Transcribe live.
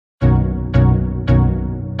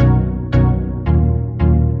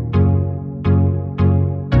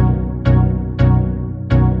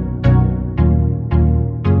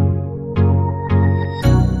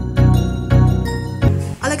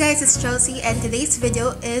guys, it's Chelsea and today's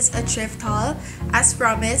video is a thrift haul as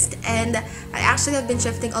promised, and I actually have been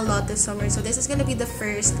thrifting a lot this summer, so this is gonna be the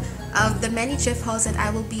first of the many thrift hauls that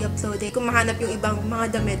I will be uploading. Kung mahanap yung ibang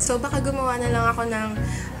mga damit, so baka gumawa na lang ako ng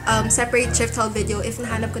separate thrift haul video if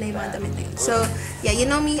nahanap ko na yung mga damit na yun. So yeah, you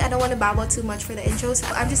know me, I don't want to babble too much for the intro, so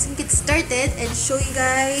I'm just gonna get started and show you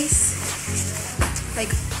guys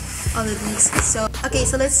like all of these. So okay,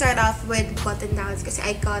 so let's start off with button downs because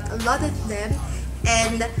I got a lot of them,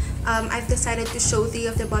 and I've decided to show 3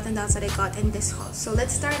 of the button downs that I got in this haul. So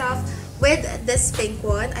let's start off with this pink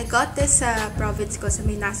one. I got this province ko sa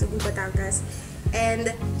may Nasugbu, Batangas,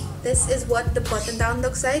 and this is what the button down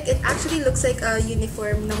looks like. It actually looks like a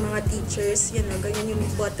uniform ng mga teachers, you know, ganyan yung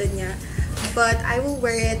button niya. But I will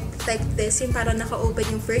wear it like this, yung parang naka-open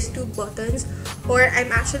yung first 2 buttons, or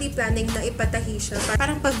I'm actually planning na ipatahi siya.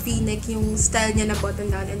 Parang pa-v-neck yung style niya na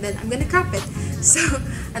button down, and then I'm gonna crop it. So,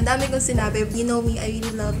 ang dami kong sinabi. You know me, I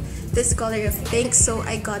really love this color of pink, so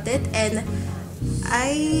I got it, and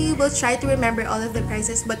I will try to remember all of the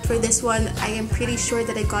prices, but for this one, I am pretty sure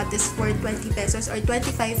that I got this for 20 pesos or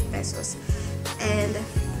 25 pesos. And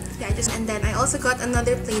yeah, and then I also got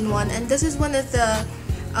another plain one, and this is one of the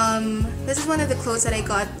clothes that I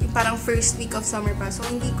got yung parang first week of summer pa. So,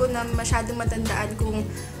 hindi ko na masyadong matandaan kung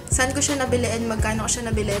saan ko siya nabili and magkano ko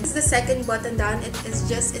siya nabili. This is the second button down. It is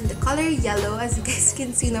just in the color yellow, as you guys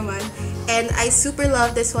can see naman. And I super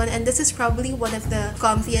love this one. And this is probably one of the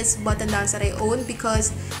comfiest button downs that I own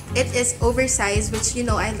because it is oversized, which you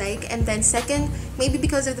know I like. And then second, maybe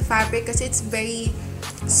because of the fabric, because it's very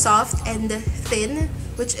soft and thin,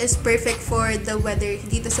 which is perfect for the weather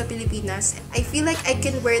dito sa Pilipinas. I feel like I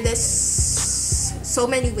can wear this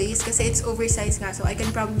so many ways kasi it's oversized nga. So I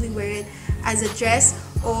can probably wear it as a dress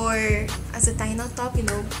or as a tie-knot top, you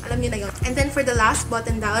know, alam niyo na yun. And then for the last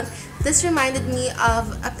button down, this reminded me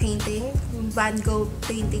of a painting, Van Gogh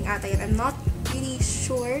painting ata yun. I'm not really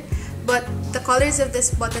sure, but the colors of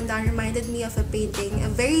this button down reminded me of a painting, a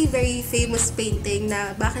very very famous painting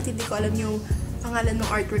na bakit hindi ko alam yung pangalan ng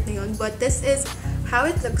artwork na yun. But this is how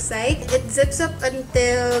it looks like. It zips up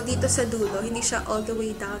until dito sa dulo, hindi siya all the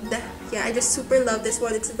way down. Yeah, I just super love this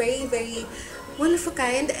one. It's very very one of a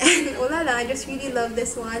kind, and wala lang, I just really love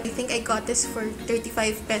this one. I think I got this for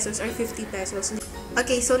 35 pesos or 50 pesos.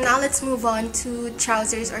 Okay, so now let's move on to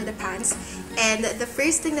trousers or the pants. And the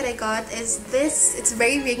first thing that I got is this. It's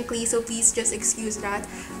very wrinkly, so please just excuse that.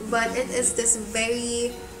 But it is this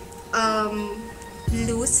very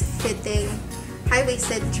loose fitting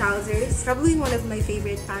high-waisted trousers. Probably one of my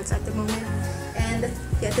favorite pants at the moment. And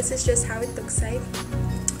yeah, this is just how it looks like.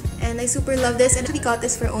 And I super love this, and I actually got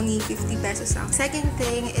this for only 50 pesos now. Second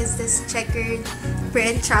thing is this checkered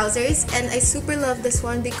print trousers, and I super love this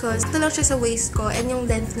one because sakto lang siya sa waist ko, and yung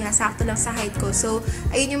length niya sakto lang sa height ko. So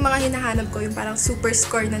ayun yung mga hinahanap ko, yung parang super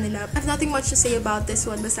score na nila. I have nothing much to say about this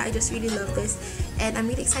one, basta I just really love this, and I'm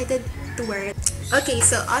really excited to wear it. Okay,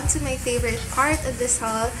 so on to my favorite part of this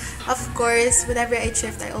haul. Of course, whenever I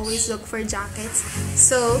thrift, I always look for jackets.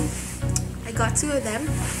 So I got 2 of them,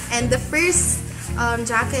 and the first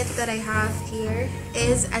jacket that I have here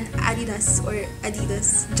is an Adidas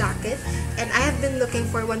jacket, and I have been looking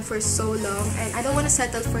for one for so long, and I don't want to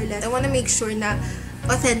settle for less. I want to make sure na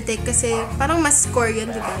authentic kasi parang mas score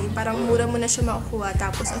yun, diba? Parang mura mo na siya makukuha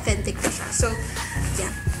tapos authentic na siya. So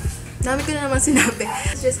yeah, dami ko na naman sinabi.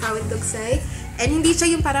 It's just how it looks like, and hindi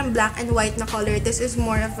siya yung parang black and white na color. This is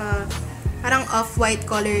more of a parang off-white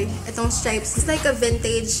color. Itong stripes, it's like a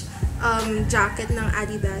vintage jacket ng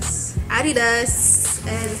Adidas,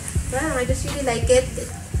 and well, I just really like it.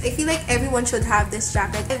 I feel like everyone should have this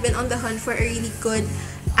jacket. I've been on the hunt for a really good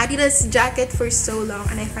Adidas jacket for so long,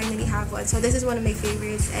 and I finally have one. So this is one of my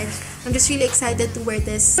favorites, and I'm just really excited to wear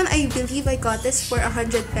this. And I believe I got this for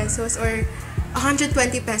 100 pesos or 120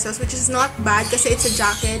 pesos, which is not bad kasi it's a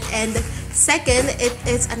jacket, and second, it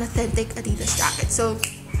is an authentic Adidas jacket. So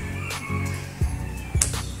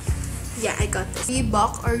yeah, I got this.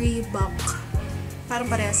 Reebok, parang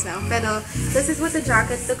parehas lang. Pero this is what the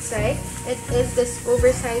jacket looks like. It is this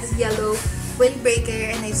oversized yellow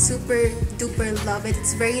windbreaker, and I super duper love it.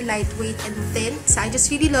 It's very lightweight and thin. So I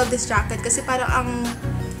just really love this jacket kasi parang ang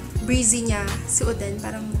breezy niya suotin.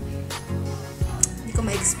 Parang hindi ko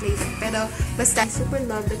ma-explain. Pero basta I super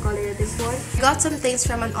love the color of this one. I got some things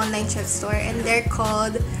from an online thrift store, and they're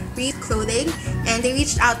called Clothing, and they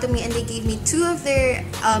reached out to me and they gave me 2 of their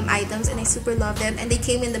items, and I super love them, and they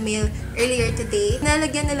came in the mail earlier today.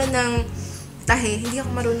 Nalagyan nila ng tahe. Hindi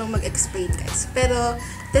ako marunong mag-explain, guys, pero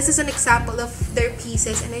this is an example of their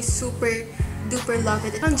pieces, and I super duper love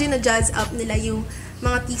it. Ang gina-jazz up nila yung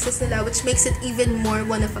mga pieces nila, which makes it even more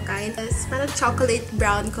one of a kind. It's parang chocolate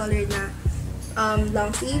brown color na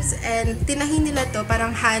long sleeves. And tinahi nila to,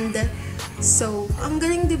 parang hand sew. Ang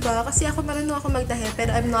galing, diba? Kasi ako marunong ako magtahi,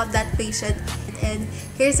 pero I'm not that patient. And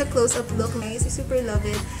here's a close-up look. I super love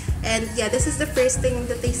it. And yeah, this is the first thing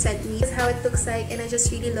that they sent me. This is how it looks like, and I just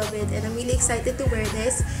really love it. And I'm really excited to wear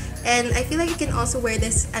this. And I feel like you can also wear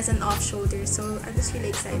this as an off-shoulder. So I'm just really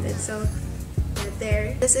excited. So yeah, there.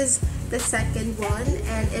 This is the second one,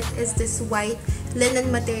 and it is this white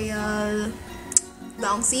linen material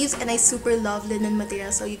long sleeves, and I super love linen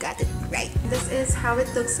material, so you got it right. This is how it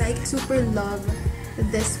looks like. Super love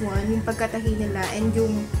this one, yung pagkatahi nila, and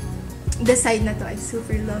yung design na to, I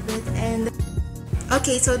super love it. And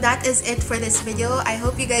okay, so that is it for this video. I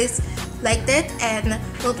hope you guys liked it, and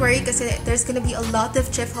don't worry kasi there's gonna be a lot of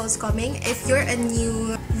thrift hauls coming. If you're a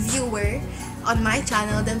new viewer on my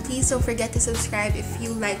channel, then please don't forget to subscribe if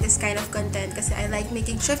you like this kind of content, kasi I like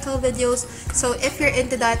making thrift haul videos. So if you're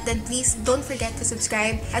into that, then please don't forget to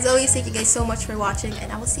subscribe. As always, thank you guys so much for watching,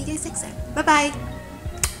 and I will see you guys next time. Bye bye.